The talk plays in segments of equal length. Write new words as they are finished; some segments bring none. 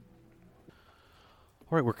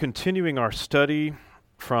All right, we're continuing our study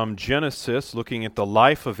from Genesis, looking at the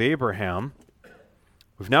life of Abraham.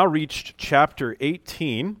 We've now reached chapter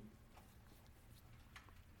 18.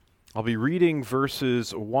 I'll be reading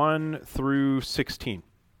verses 1 through 16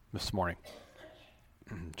 this morning.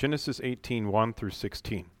 Genesis 18, 1 through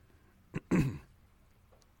 16. And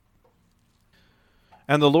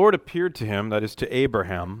the Lord appeared to him, that is to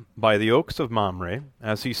Abraham, by the oaks of Mamre,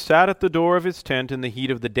 as he sat at the door of his tent in the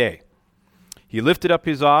heat of the day. He lifted up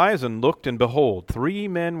his eyes and looked, and behold, 3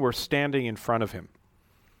 men were standing in front of him.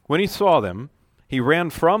 When he saw them, he ran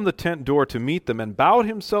from the tent door to meet them, and bowed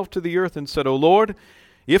himself to the earth and said, O Lord,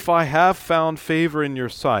 if I have found favor in your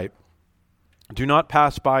sight, do not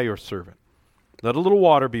pass by your servant. Let a little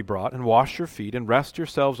water be brought, and wash your feet, and rest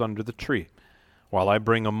yourselves under the tree, while I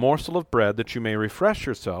bring a morsel of bread, that you may refresh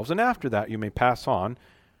yourselves, and after that you may pass on,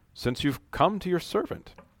 since you've come to your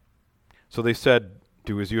servant. So they said,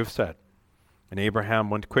 Do as you have said. And Abraham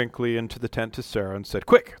went quickly into the tent to Sarah and said,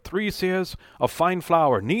 Quick, 3 seahs of fine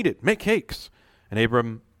flour, knead it, make cakes. And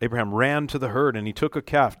Abraham ran to the herd, and he took a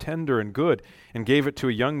calf, tender and good, and gave it to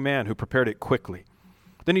a young man who prepared it quickly.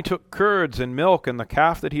 Then he took curds and milk and the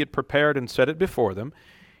calf that he had prepared and set it before them,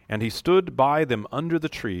 and he stood by them under the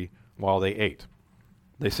tree while they ate.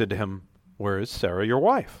 They said to him, Where is Sarah your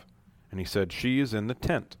wife? And he said, She is in the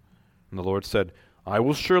tent. And the Lord said, I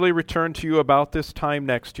will surely return to you about this time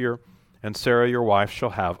next year, and Sarah your wife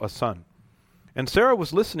shall have a son. And Sarah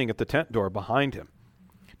was listening at the tent door behind him.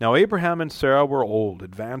 Now Abraham and Sarah were old,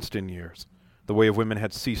 advanced in years. The way of women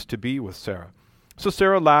had ceased to be with Sarah. So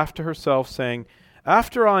Sarah laughed to herself, saying,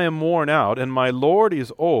 After I am worn out, and my Lord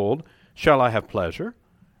is old, shall I have pleasure?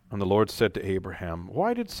 And the Lord said to Abraham,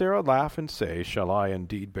 Why did Sarah laugh and say, Shall I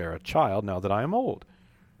indeed bear a child now that I am old?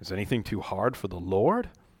 Is anything too hard for the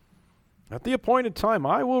Lord? At the appointed time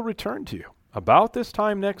I will return to you, about this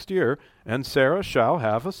time next year, and Sarah shall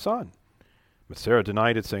have a son. But Sarah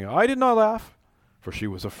denied it, saying, I did not laugh, for she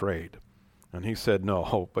was afraid. And he said,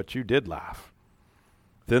 No, but you did laugh.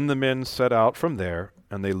 Then the men set out from there,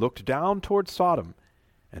 and they looked down toward Sodom,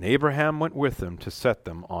 and Abraham went with them to set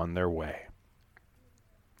them on their way.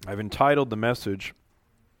 I've entitled the message,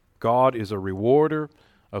 God is a rewarder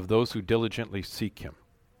of those who diligently seek him.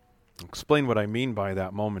 I'll explain what I mean by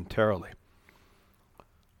that momentarily.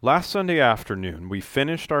 Last Sunday afternoon, we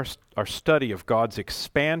finished our study of God's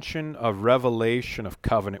expansion of revelation of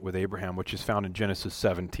covenant with Abraham, which is found in Genesis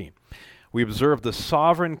 17. We observed the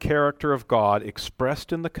sovereign character of God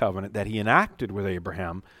expressed in the covenant that he enacted with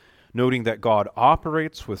Abraham, noting that God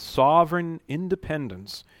operates with sovereign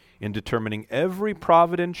independence in determining every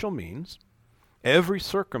providential means, every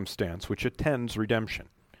circumstance which attends redemption.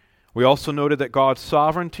 We also noted that God's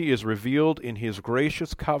sovereignty is revealed in his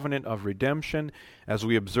gracious covenant of redemption as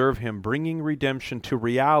we observe him bringing redemption to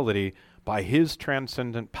reality by his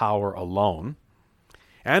transcendent power alone.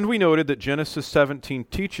 And we noted that Genesis 17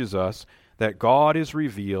 teaches us that God is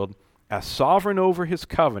revealed as sovereign over his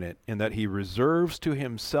covenant in that he reserves to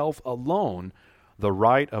himself alone the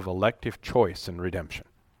right of elective choice in redemption.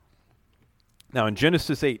 Now in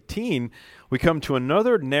Genesis 18, we come to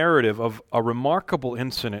another narrative of a remarkable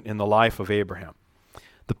incident in the life of Abraham.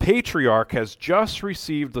 The patriarch has just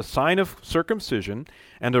received the sign of circumcision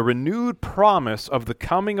and a renewed promise of the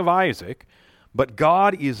coming of Isaac, but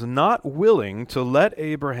God is not willing to let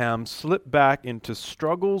Abraham slip back into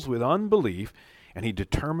struggles with unbelief, and he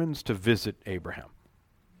determines to visit Abraham.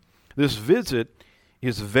 This visit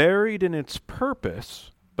is varied in its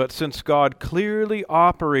purpose, but since God clearly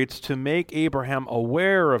operates to make Abraham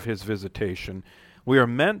aware of his visitation, we are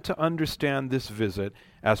meant to understand this visit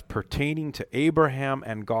as pertaining to Abraham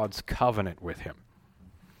and God's covenant with him.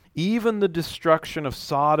 Even the destruction of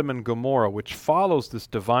Sodom and Gomorrah, which follows this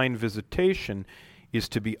divine visitation, is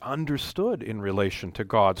to be understood in relation to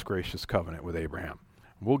God's gracious covenant with Abraham.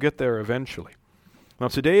 We'll get there eventually. Now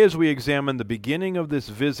today, as we examine the beginning of this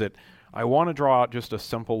visit, I want to draw out just a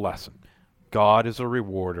simple lesson. God is a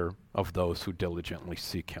rewarder of those who diligently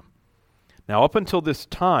seek him. Now, up until this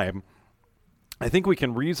time, I think we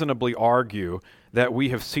can reasonably argue that we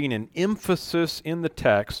have seen an emphasis in the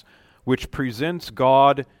text which presents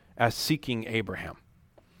God as seeking Abraham.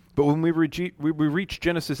 But when we reach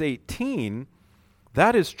Genesis 18,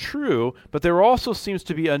 that is true, but there also seems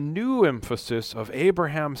to be a new emphasis of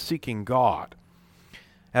Abraham seeking God.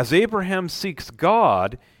 As Abraham seeks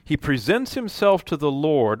God, he presents himself to the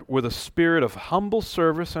Lord with a spirit of humble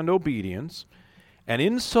service and obedience, and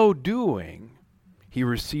in so doing, he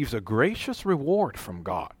receives a gracious reward from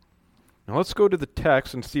God. Now let's go to the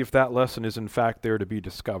text and see if that lesson is in fact there to be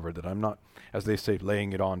discovered, that I'm not, as they say,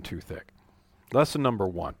 laying it on too thick. Lesson number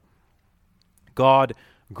 1. God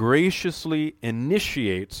graciously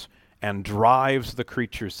initiates and drives the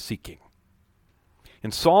creature's seeking.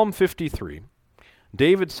 In Psalm 53,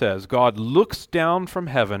 David says, God looks down from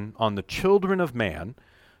heaven on the children of man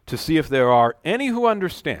to see if there are any who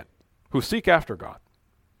understand, who seek after God.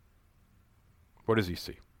 What does he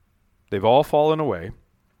see? They've all fallen away.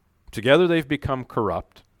 Together they've become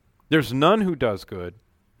corrupt. There's none who does good,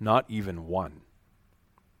 not even one.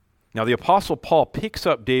 Now the Apostle Paul picks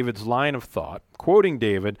up David's line of thought. Quoting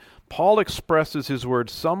David, Paul expresses his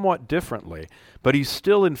words somewhat differently, but he's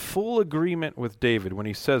still in full agreement with David when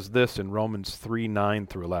he says this in Romans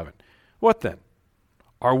 3:9-11. What then?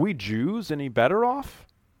 Are we Jews any better off?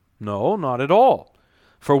 No, not at all.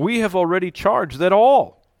 For we have already charged that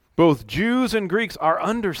all, both Jews and Greeks, are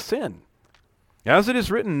under sin. As it is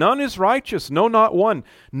written, none is righteous, no, not one.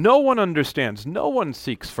 No one understands, no one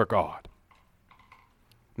seeks for God.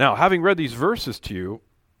 Now, having read these verses to you,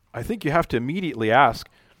 I think you have to immediately ask,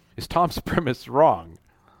 is Tom's premise wrong?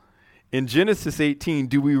 In Genesis 18,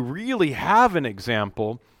 do we really have an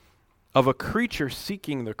example of a creature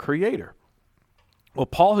seeking the Creator? Well,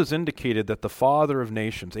 Paul has indicated that the father of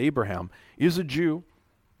nations, Abraham, is a Jew.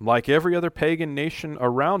 Like every other pagan nation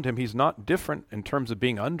around him, he's not different in terms of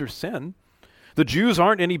being under sin. The Jews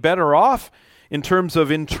aren't any better off in terms of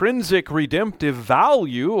intrinsic redemptive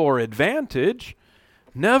value or advantage.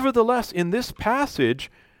 Nevertheless, in this passage,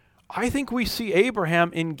 I think we see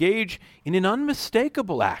Abraham engage in an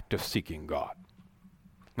unmistakable act of seeking God.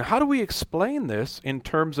 Now, how do we explain this in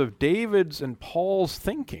terms of David's and Paul's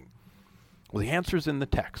thinking? Well, the answer is in the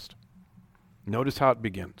text. Notice how it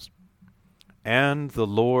begins. And the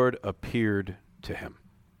Lord appeared to him.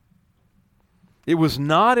 It was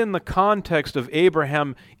not in the context of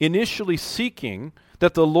Abraham initially seeking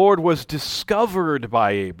that the Lord was discovered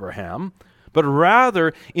by Abraham, but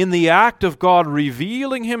rather in the act of God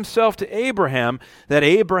revealing himself to Abraham that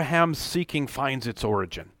Abraham's seeking finds its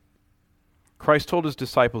origin. Christ told his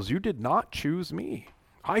disciples, you did not choose me.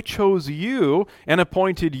 I chose you and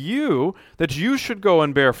appointed you that you should go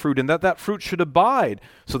and bear fruit and that fruit should abide,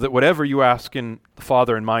 so that whatever you ask in the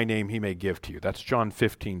Father in my name he may give to you. That's John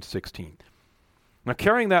 15:16. Now,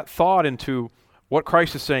 carrying that thought into what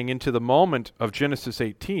Christ is saying into the moment of Genesis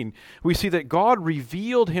 18, we see that God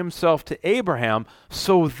revealed himself to Abraham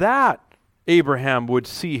so that Abraham would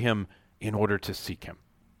see him in order to seek him.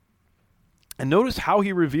 And notice how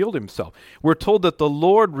he revealed himself. We're told that the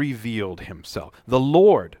Lord revealed himself. The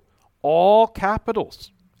Lord, all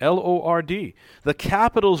capitals, L-O-R-D. The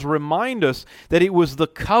capitals remind us that it was the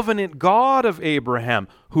covenant God of Abraham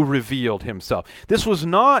who revealed himself. This was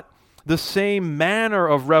not the same manner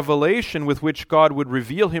of revelation with which God would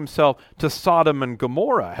reveal himself to Sodom and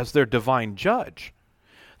Gomorrah as their divine judge.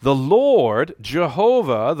 The Lord,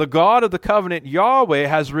 Jehovah, the God of the covenant, Yahweh,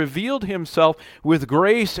 has revealed himself with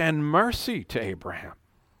grace and mercy to Abraham.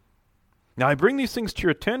 Now, I bring these things to your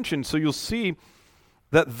attention so you'll see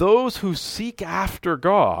that those who seek after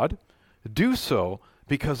God do so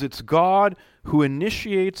because it's God who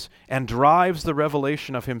initiates and drives the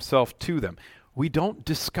revelation of himself to them. We don't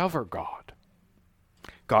discover God.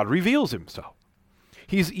 God reveals himself.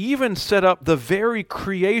 He's even set up the very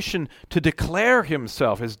creation to declare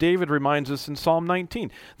himself, as David reminds us in Psalm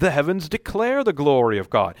 19. The heavens declare the glory of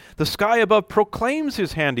God. The sky above proclaims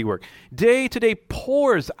his handiwork. Day to day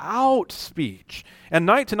pours out speech, and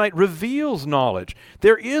night to night reveals knowledge.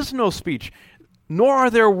 There is no speech, nor are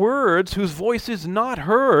there words whose voice is not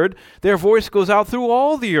heard. Their voice goes out through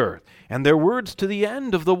all the earth, and their words to the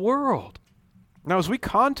end of the world. Now, as we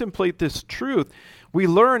contemplate this truth, we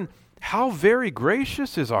learn how very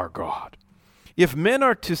gracious is our God. If men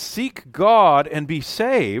are to seek God and be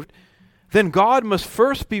saved, then God must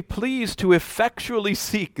first be pleased to effectually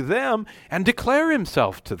seek them and declare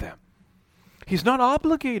himself to them. He's not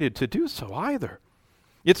obligated to do so either.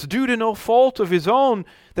 It's due to no fault of his own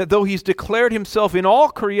that though he's declared himself in all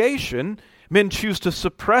creation, men choose to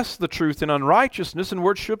suppress the truth in unrighteousness and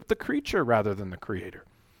worship the creature rather than the Creator.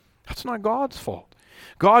 That's not God's fault.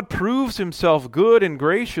 God proves himself good and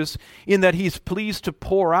gracious in that he's pleased to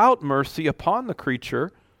pour out mercy upon the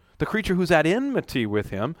creature who's at enmity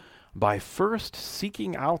with him, by first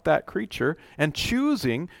seeking out that creature and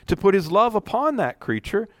choosing to put his love upon that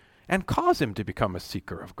creature and cause him to become a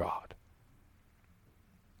seeker of God.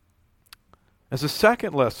 As a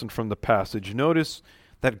second lesson from the passage, notice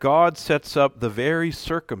that God sets up the very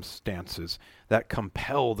circumstances that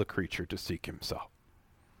compel the creature to seek himself.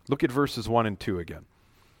 Look at verses 1 and 2 again.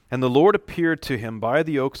 And the Lord appeared to him by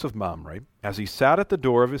the oaks of Mamre, as he sat at the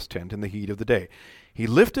door of his tent in the heat of the day. He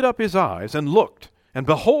lifted up his eyes and looked, and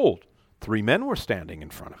behold, 3 men were standing in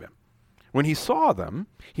front of him. When he saw them,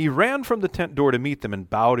 he ran from the tent door to meet them and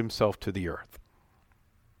bowed himself to the earth.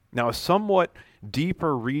 Now, a somewhat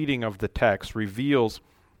deeper reading of the text reveals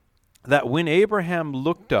that when Abraham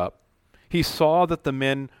looked up, he saw that the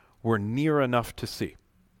men were near enough to see,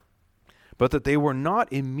 but that they were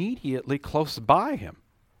not immediately close by him.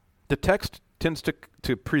 The text tends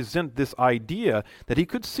to present this idea that he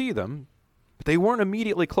could see them, but they weren't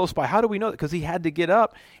immediately close by. How do we know that? Because he had to get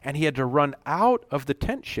up and he had to run out of the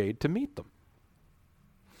tent shade to meet them.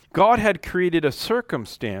 God had created a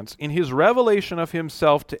circumstance in his revelation of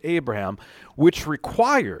himself to Abraham which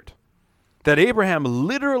required that Abraham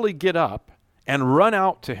literally get up and run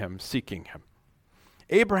out to him seeking him.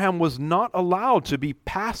 Abraham was not allowed to be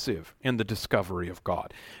passive in the discovery of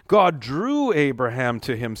God. God drew Abraham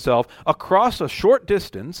to himself across a short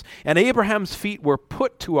distance, and Abraham's feet were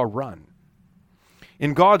put to a run.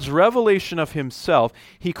 In God's revelation of himself,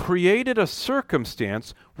 he created a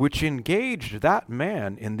circumstance which engaged that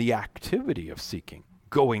man in the activity of seeking,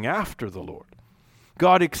 going after the Lord.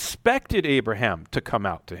 God expected Abraham to come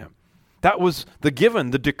out to him. That was the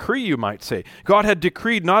given, the decree, you might say. God had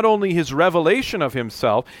decreed not only his revelation of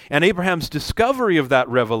himself and Abraham's discovery of that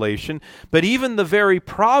revelation, but even the very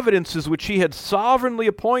providences which he had sovereignly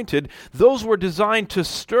appointed, those were designed to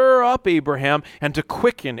stir up Abraham and to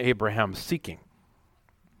quicken Abraham's seeking.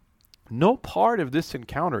 No part of this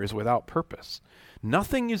encounter is without purpose.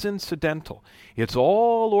 Nothing is incidental. It's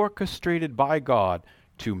all orchestrated by God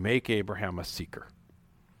to make Abraham a seeker.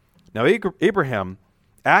 Now, Abraham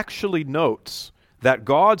actually notes that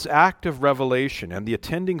God's act of revelation and the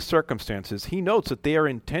attending circumstances, he notes that they are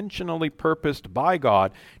intentionally purposed by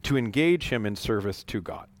God to engage him in service to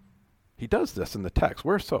God. He does this in the text.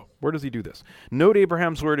 Where so? Where does he do this? Note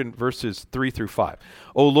Abraham's word in verses 3 through 5.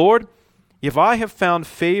 O Lord, if I have found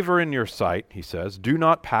favor in your sight, he says, do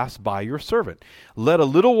not pass by your servant. Let a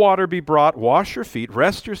little water be brought, wash your feet,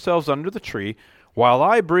 rest yourselves under the tree, while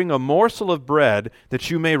I bring a morsel of bread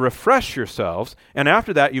that you may refresh yourselves, and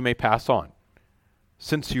after that you may pass on,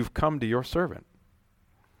 since you've come to your servant.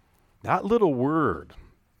 That little word,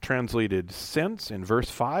 translated since in verse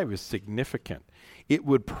 5, is significant. It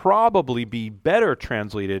would probably be better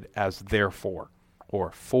translated as therefore,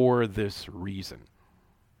 or for this reason.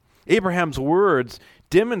 Abraham's words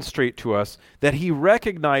demonstrate to us that he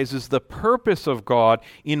recognizes the purpose of God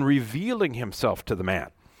in revealing himself to the man.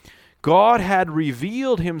 God had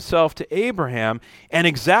revealed himself to Abraham, and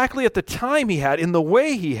exactly at the time he had, in the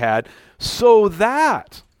way he had, so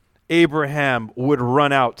that Abraham would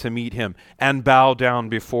run out to meet him and bow down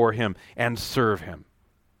before him and serve him.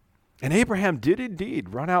 And Abraham did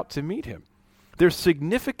indeed run out to meet him. There's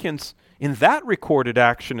significance in that recorded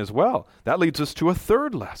action as well. That leads us to a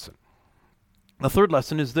third lesson. The third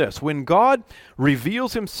lesson is this. When God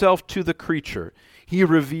reveals himself to the creature, he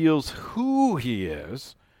reveals who he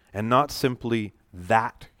is and not simply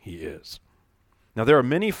that he is. Now, there are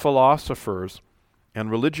many philosophers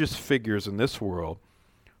and religious figures in this world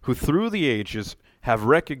who through the ages have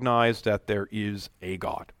recognized that there is a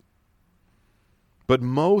God. But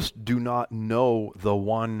most do not know the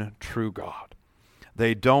one true God.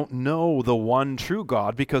 They don't know the one true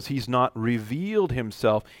God because he's not revealed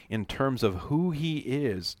himself in terms of who he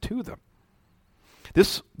is to them.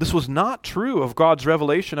 This was not true of God's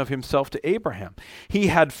revelation of himself to Abraham. He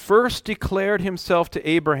had first declared himself to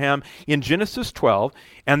Abraham in Genesis 12,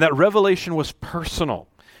 and that revelation was personal.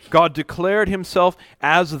 God declared himself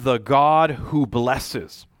as the God who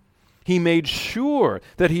blesses. He made sure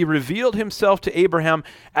that he revealed himself to Abraham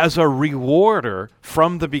as a rewarder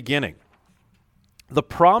from the beginning. The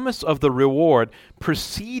promise of the reward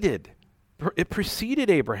preceded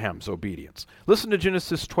Abraham's obedience. Listen to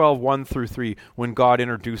Genesis 12, 1 through 3, when God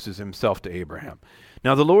introduces himself to Abraham.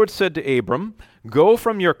 Now the Lord said to Abram, "Go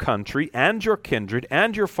from your country and your kindred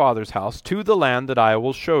and your father's house to the land that I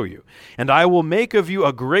will show you. And I will make of you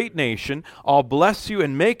a great nation. I'll bless you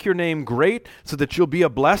and make your name great so that you'll be a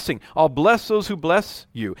blessing. I'll bless those who bless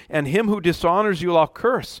you, and him who dishonors you I'll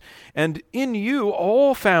curse. And in you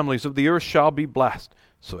all families of the earth shall be blessed."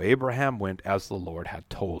 So Abraham went as the Lord had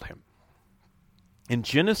told him. In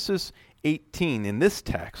Genesis 18, in this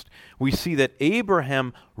text, we see that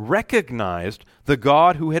Abraham recognized the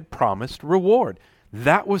God who had promised reward.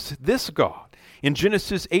 That was this God. In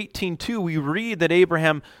Genesis 18:2, we read that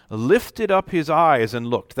Abraham lifted up his eyes and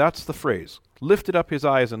looked. That's the phrase, lifted up his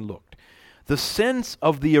eyes and looked. The sense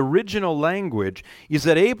of the original language is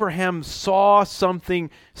that Abraham saw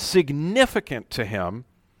something significant to him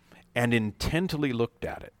and intently looked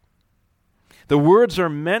at it. The words are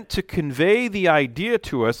meant to convey the idea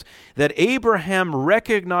to us that Abraham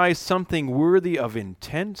recognized something worthy of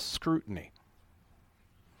intense scrutiny.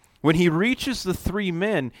 When he reaches the three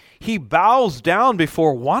men, he bows down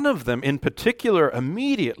before one of them in particular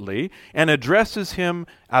immediately and addresses him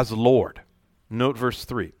as Lord. Note verse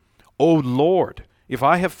 3. O Lord, if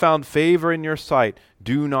I have found favor in your sight,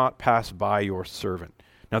 do not pass by your servant.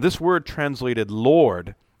 Now this word translated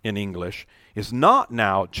Lord in English is not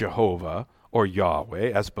now Jehovah or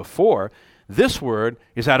Yahweh as before. This word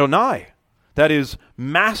is Adonai. That is,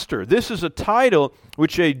 Master. This is a title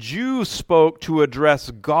which a Jew spoke to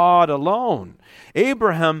address God alone.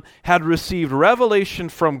 Abraham had received revelation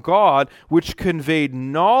from God which conveyed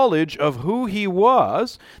knowledge of who he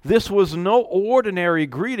was. This was no ordinary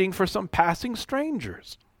greeting for some passing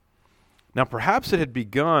strangers. Now perhaps it had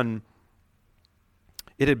begun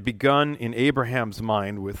in Abraham's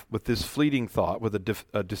mind with this fleeting thought, with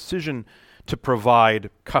a decision to provide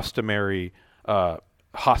customary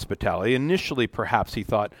hospitality. Initially, perhaps he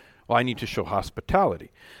thought, well, I need to show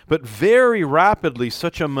hospitality. But very rapidly,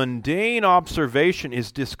 such a mundane observation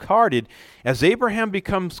is discarded as Abraham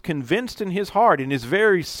becomes convinced in his heart, in his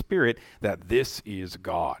very spirit, that this is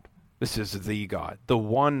God. This is the God, the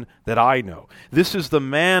one that I know. This is the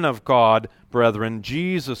man of God, brethren,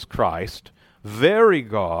 Jesus Christ, very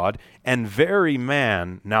God and very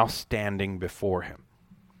man, now standing before him.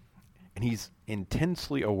 And he's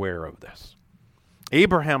intensely aware of this.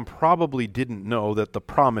 Abraham probably didn't know that the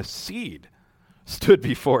promised seed stood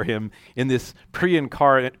before him in this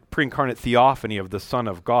pre-incarnate theophany of the Son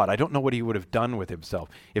of God. I don't know what he would have done with himself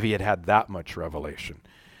if he had had that much revelation.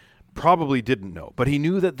 Probably didn't know. But he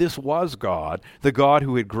knew that this was God, the God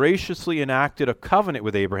who had graciously enacted a covenant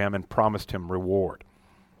with Abraham and promised him reward.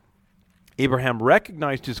 Abraham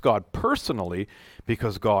recognized his God personally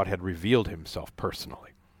because God had revealed himself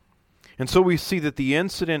personally. And so we see that the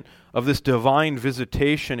incident of this divine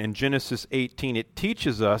visitation in Genesis 18, it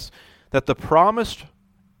teaches us that the promised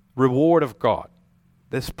reward of God,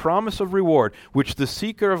 this promise of reward, which the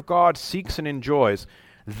seeker of God seeks and enjoys,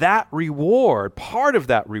 that reward, part of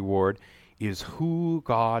that reward, is who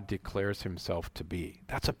God declares himself to be.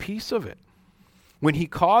 That's a piece of it. When he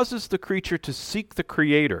causes the creature to seek the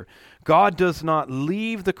Creator, God does not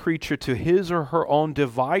leave the creature to his or her own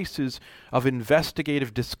devices of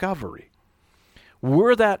investigative discovery.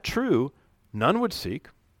 Were that true, none would seek,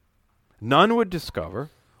 none would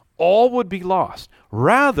discover, all would be lost.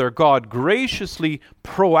 Rather, God graciously,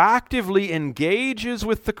 proactively engages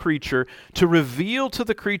with the creature to reveal to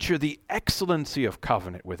the creature the excellency of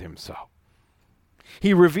covenant with himself.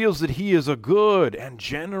 He reveals that he is a good and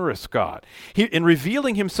generous God. In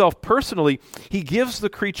revealing himself personally, he gives the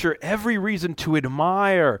creature every reason to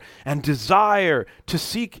admire and desire, to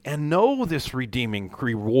seek and know this redeeming,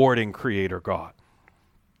 rewarding Creator God.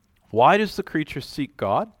 Why does the creature seek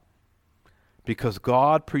God? Because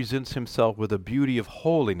God presents himself with a beauty of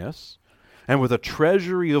holiness and with a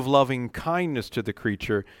treasury of loving kindness to the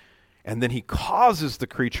creature, and then he causes the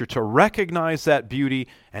creature to recognize that beauty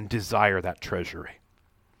and desire that treasury.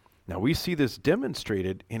 Now we see this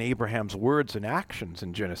demonstrated in Abraham's words and actions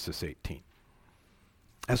in Genesis 18.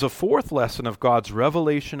 As a fourth lesson of God's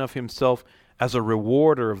revelation of himself as a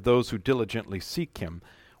rewarder of those who diligently seek him,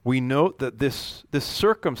 we note that this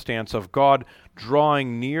circumstance of God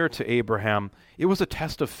drawing near to Abraham, it was a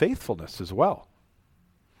test of faithfulness as well.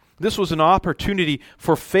 This was an opportunity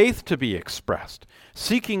for faith to be expressed.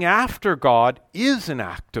 Seeking after God is an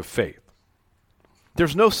act of faith.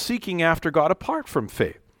 There's no seeking after God apart from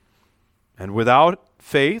faith. And without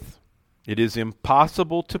faith, it is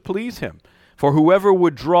impossible to please him. For whoever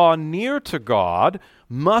would draw near to God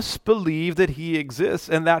must believe that he exists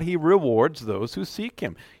and that he rewards those who seek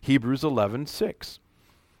him. Hebrews 11:6.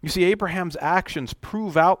 You see, Abraham's actions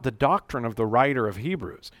prove out the doctrine of the writer of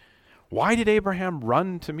Hebrews. Why did Abraham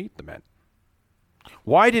run to meet the men?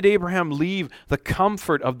 Why did Abraham leave the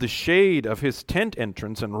comfort of the shade of his tent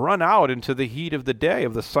entrance and run out into the heat of the day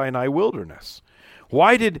of the Sinai wilderness?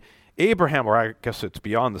 Why did Abraham, or I guess it's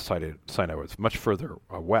beyond the Sinai, it's much further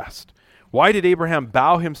west. Why did Abraham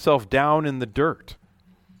bow himself down in the dirt?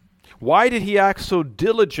 Why did he act so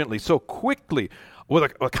diligently, so quickly,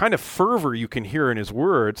 with a kind of fervor you can hear in his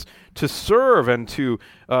words, to serve and to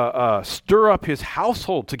stir up his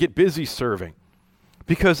household to get busy serving?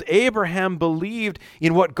 Because Abraham believed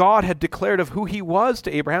in what God had declared of who he was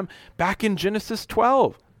to Abraham back in Genesis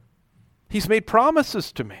 12. He's made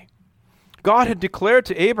promises to me. God had declared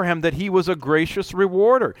to Abraham that he was a gracious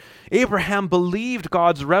rewarder. Abraham believed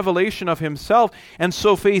God's revelation of himself, and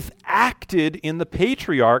so faith acted in the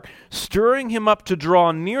patriarch, stirring him up to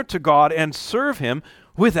draw near to God and serve him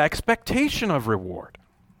with expectation of reward.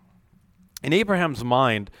 In Abraham's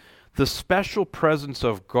mind, the special presence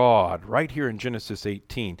of God right here in Genesis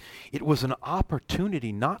 18, it was an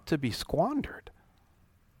opportunity not to be squandered.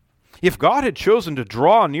 If God had chosen to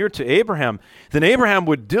draw near to Abraham, then Abraham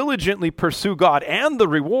would diligently pursue God and the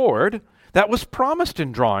reward that was promised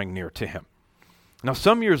in drawing near to him. Now,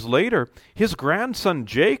 some years later, his grandson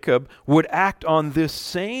Jacob would act on this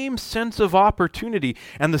same sense of opportunity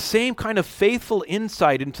and the same kind of faithful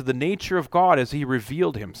insight into the nature of God as he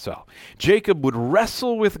revealed himself. Jacob would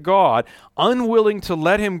wrestle with God, unwilling to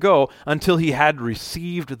let him go until he had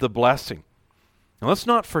received the blessing. Now, let's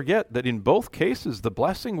not forget that in both cases, the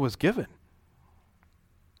blessing was given.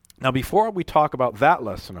 Now, before we talk about that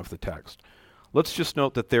lesson of the text, let's just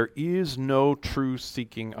note that there is no true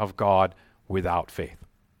seeking of God without faith.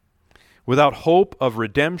 Without hope of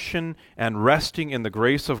redemption and resting in the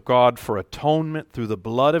grace of God for atonement through the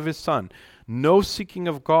blood of his Son, no seeking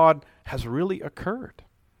of God has really occurred.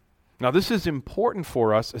 Now, this is important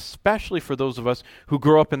for us, especially for those of us who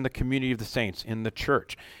grow up in the community of the saints, in the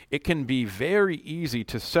church. It can be very easy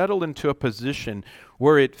to settle into a position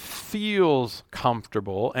where it feels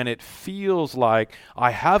comfortable and it feels like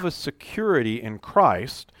I have a security in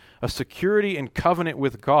Christ, a security in covenant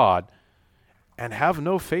with God, and have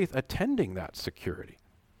no faith attending that security.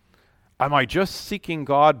 Am I just seeking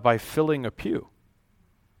God by filling a pew?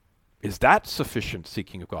 Is that sufficient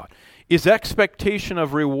seeking of God? Is expectation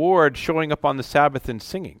of reward showing up on the Sabbath and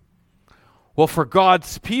singing? Well, for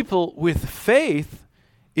God's people with faith,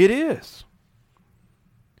 it is.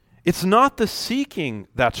 It's not the seeking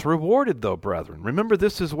that's rewarded, though, brethren. Remember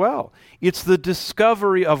this as well. It's the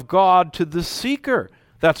discovery of God to the seeker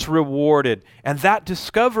that's rewarded, and that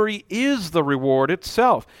discovery is the reward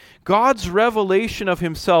itself. God's revelation of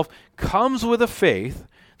himself comes with a faith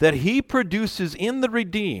that he produces in the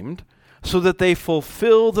redeemed so that they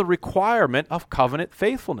fulfill the requirement of covenant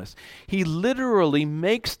faithfulness. He literally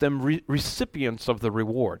makes them recipients of the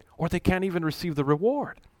reward, or they can't even receive the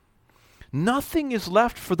reward. Nothing is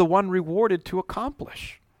left for the one rewarded to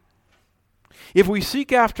accomplish. If we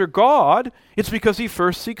seek after God, it's because he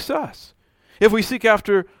first seeks us. If we seek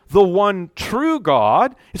after the one true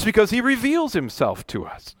God, it's because he reveals himself to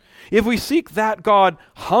us. If we seek that God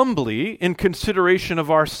humbly in consideration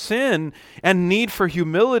of our sin and need for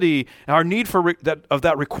humility, our need for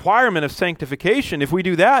that requirement of sanctification, if we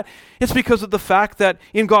do that, it's because of the fact that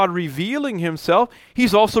in God revealing himself,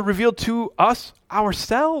 he's also revealed to us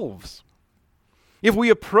ourselves. If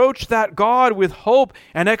we approach that God with hope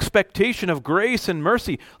and expectation of grace and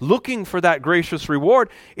mercy, looking for that gracious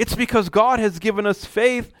reward, it's because God has given us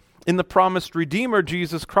faith in the promised Redeemer,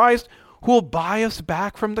 Jesus Christ, who will buy us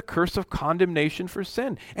back from the curse of condemnation for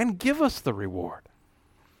sin and give us the reward.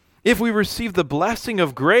 If we receive the blessing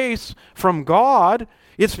of grace from God,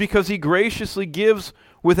 it's because he graciously gives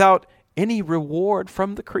without any reward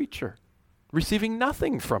from the creature, receiving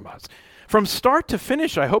nothing from us. From start to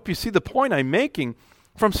finish, I hope you see the point I'm making.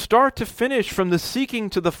 From start to finish, from the seeking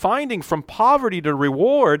to the finding, from poverty to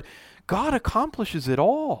reward, God accomplishes it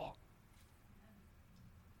all.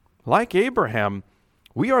 Like Abraham,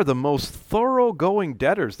 we are the most thoroughgoing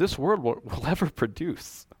debtors this world will ever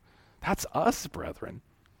produce. That's us, brethren.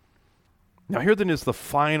 Now, here then is the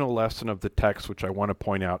final lesson of the text, which I want to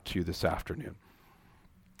point out to you this afternoon.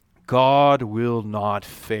 God will not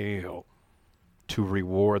fail to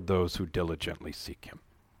reward those who diligently seek him.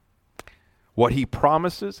 What he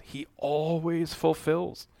promises, he always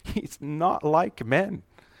fulfills. He's not like men.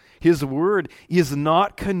 His word is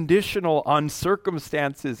not conditional on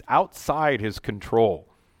circumstances outside his control.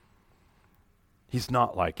 He's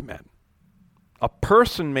not like men. A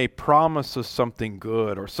person may promise us something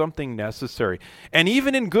good or something necessary, and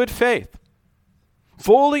even in good faith,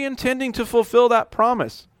 fully intending to fulfill that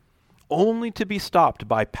promise, only to be stopped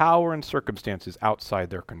by power and circumstances outside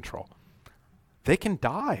their control. They can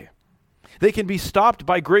die. They can be stopped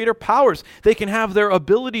by greater powers. They can have their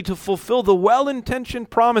ability to fulfill the well-intentioned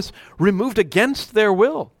promise removed against their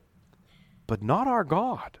will. But not our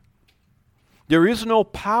God. There is no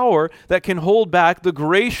power that can hold back the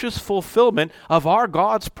gracious fulfillment of our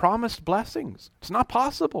God's promised blessings. It's not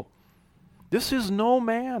possible. This is no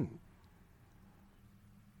man.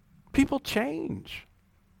 People change.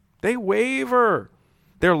 They waver.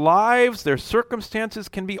 Their lives, their circumstances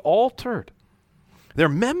can be altered. Their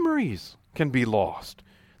memories can be lost.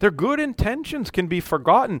 Their good intentions can be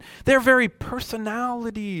forgotten. Their very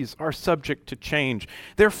personalities are subject to change.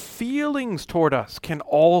 Their feelings toward us can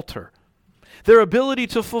alter. Their ability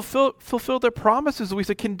to fulfill their promises, we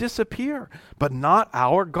say, can disappear. But not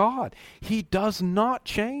our God. He does not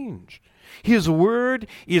change. His word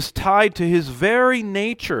is tied to his very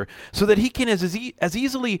nature so that he can as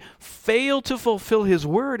easily fail to fulfill his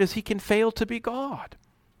word as he can fail to be God.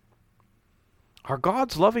 Our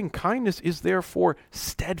God's loving kindness is therefore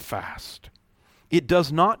steadfast. It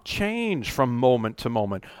does not change from moment to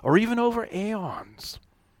moment or even over aeons.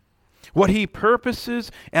 What he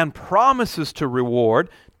purposes and promises to reward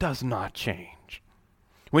does not change.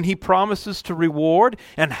 When he promises to reward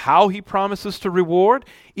and how he promises to reward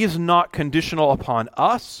is not conditional upon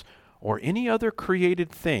us or any other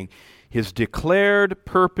created thing. His declared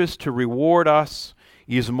purpose to reward us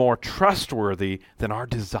is more trustworthy than our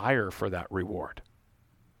desire for that reward.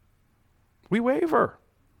 We waver,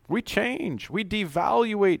 we change, we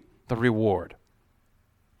devaluate the reward.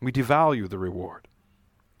 We devalue the reward.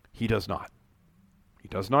 He does not. He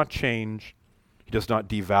does not change. He does not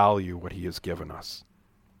devalue what he has given us.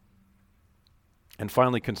 And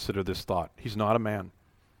finally, consider this thought. He's not a man.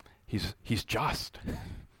 He's just.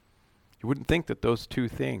 You wouldn't think that those two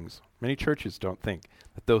things, many churches don't think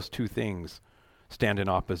that those two things stand in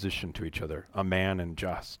opposition to each other, a man and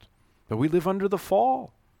just. But we live under the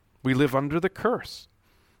fall. We live under the curse.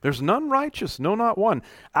 There's none righteous, no, not one.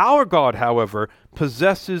 Our God, however,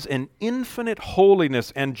 possesses an infinite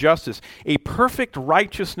holiness and justice, a perfect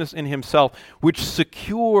righteousness in himself, which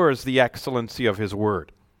secures the excellency of his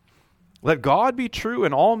word. Let God be true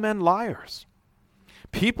and all men liars.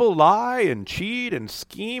 People lie and cheat and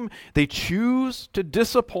scheme. They choose to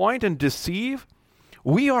disappoint and deceive.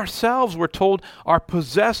 We ourselves, we're told, are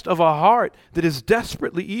possessed of a heart that is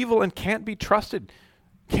desperately evil and can't be trusted,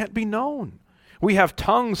 can't be known. We have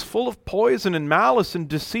tongues full of poison and malice and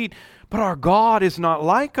deceit, but our God is not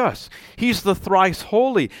like us. He's the thrice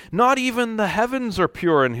holy. Not even the heavens are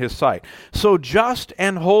pure in his sight. So just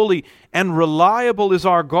and holy and reliable is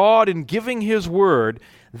our God in giving his word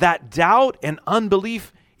that doubt and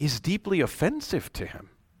unbelief is deeply offensive to him.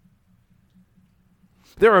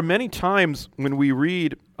 There are many times when we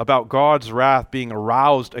read about God's wrath being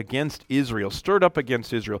aroused against Israel, stirred up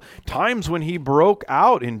against Israel, times when he broke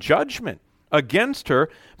out in judgment against her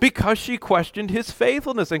because she questioned his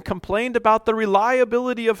faithfulness and complained about the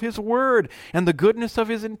reliability of his word and the goodness of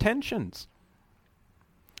his intentions.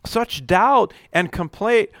 Such doubt and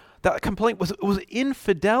complaint was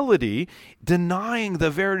infidelity, denying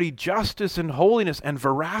the very justice and holiness and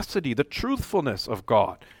veracity, the truthfulness of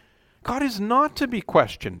God. God is not to be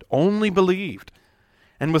questioned, only believed.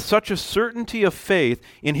 And with such a certainty of faith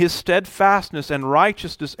in his steadfastness and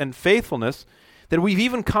righteousness and faithfulness, that we've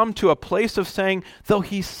even come to a place of saying, though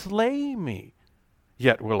he slay me,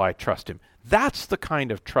 yet will I trust him. That's the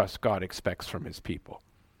kind of trust God expects from his people.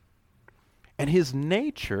 And his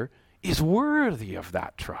nature is worthy of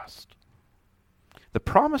that trust. The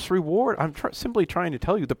promised reward, I'm simply trying to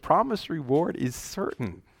tell you, the promised reward is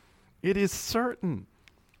certain. It is certain.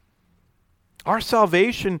 Our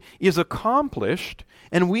salvation is accomplished,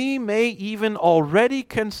 and we may even already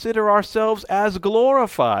consider ourselves as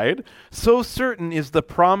glorified, so certain is the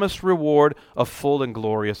promised reward of full and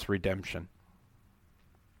glorious redemption.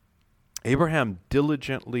 Abraham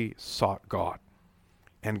diligently sought God,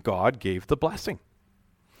 and God gave the blessing.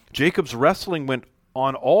 Jacob's wrestling went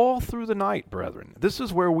on all through the night, brethren. This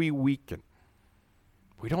is where we weaken.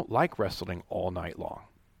 We don't like wrestling all night long.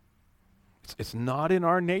 It's not in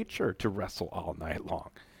our nature to wrestle all night long.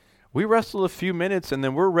 We wrestle a few minutes and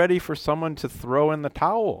then we're ready for someone to throw in the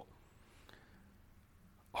towel.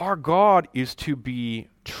 Our God is to be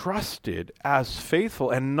trusted as faithful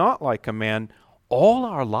and not like a man all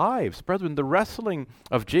our lives. Brethren, the wrestling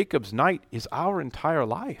of Jacob's night is our entire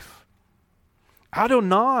life.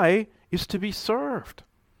 Adonai is to be served.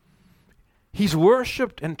 He's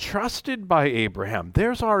worshipped and trusted by Abraham.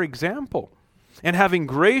 There's our example. And having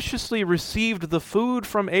graciously received the food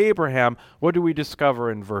from Abraham, what do we discover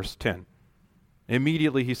in verse 10?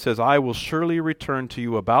 Immediately he says, I will surely return to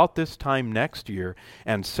you about this time next year,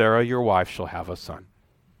 and Sarah your wife shall have a son.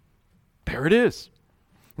 There it is.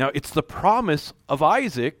 Now it's the promise of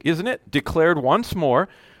Isaac, isn't it? Declared once more.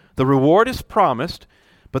 The reward is promised,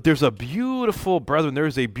 but there's a beautiful, brethren,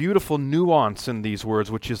 there's a beautiful nuance in these words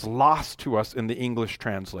which is lost to us in the English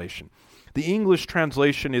translation. The English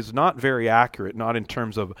translation is not very accurate, not in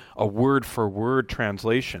terms of a word-for-word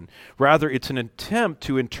translation. Rather, it's an attempt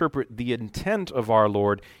to interpret the intent of our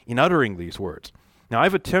Lord in uttering these words. Now,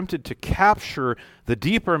 I've attempted to capture the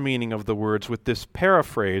deeper meaning of the words with this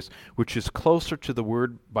paraphrase, which is closer to the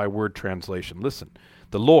word-by-word translation. Listen,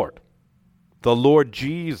 the Lord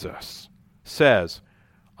Jesus says,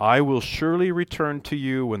 I will surely return to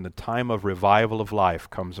you when the time of revival of life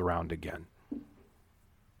comes around again.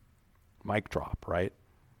 Mic drop, right?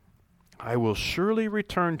 I will surely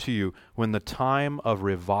return to you when the time of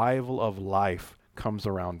revival of life comes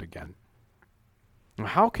around again.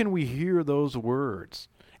 How can we hear those words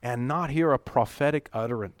and not hear a prophetic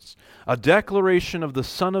utterance, a declaration of the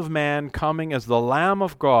Son of Man coming as the Lamb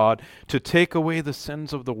of God to take away the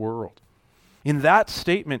sins of the world? In that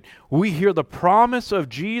statement, we hear the promise of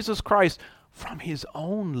Jesus Christ from his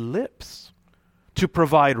own lips to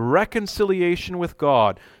provide reconciliation with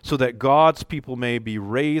God so that God's people may be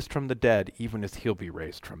raised from the dead, even as he'll be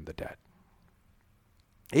raised from the dead.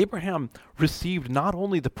 Abraham received not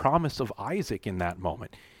only the promise of Isaac in that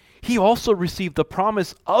moment, he also received the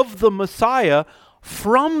promise of the Messiah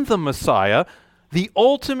from the Messiah, the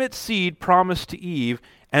ultimate seed promised to Eve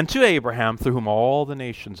and to Abraham, through whom all the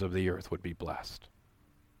nations of the earth would be blessed.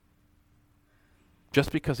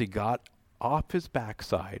 Just because he got off his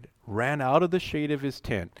backside, ran out of the shade of his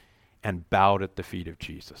tent, and bowed at the feet of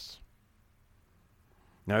Jesus.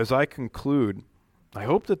 Now, as I conclude, I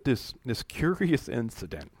hope that this curious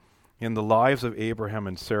incident in the lives of Abraham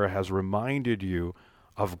and Sarah has reminded you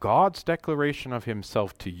of God's declaration of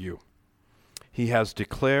himself to you. He has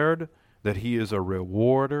declared that he is a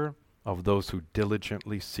rewarder of those who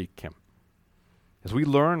diligently seek him. As we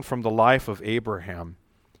learn from the life of Abraham,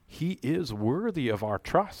 he is worthy of our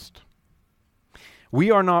trust. We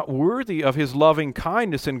are not worthy of his loving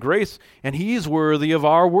kindness and grace, and he's worthy of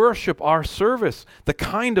our worship, our service, the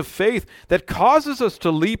kind of faith that causes us to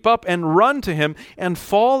leap up and run to him and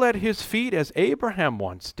fall at his feet as Abraham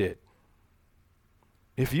once did.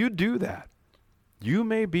 If you do that, you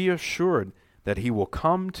may be assured that he will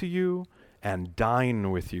come to you and dine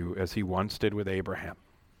with you as he once did with Abraham.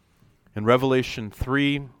 In Revelation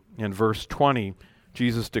 3, in verse 20,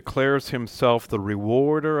 Jesus declares himself the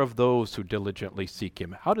rewarder of those who diligently seek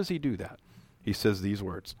him. How does he do that? He says these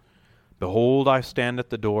words, "Behold, I stand at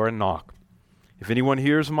the door and knock. If anyone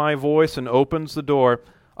hears my voice and opens the door,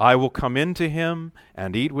 I will come into him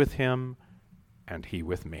and eat with him, and he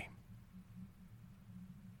with me."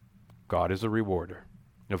 God is a rewarder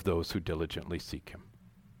of those who diligently seek him.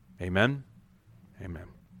 Amen? Amen.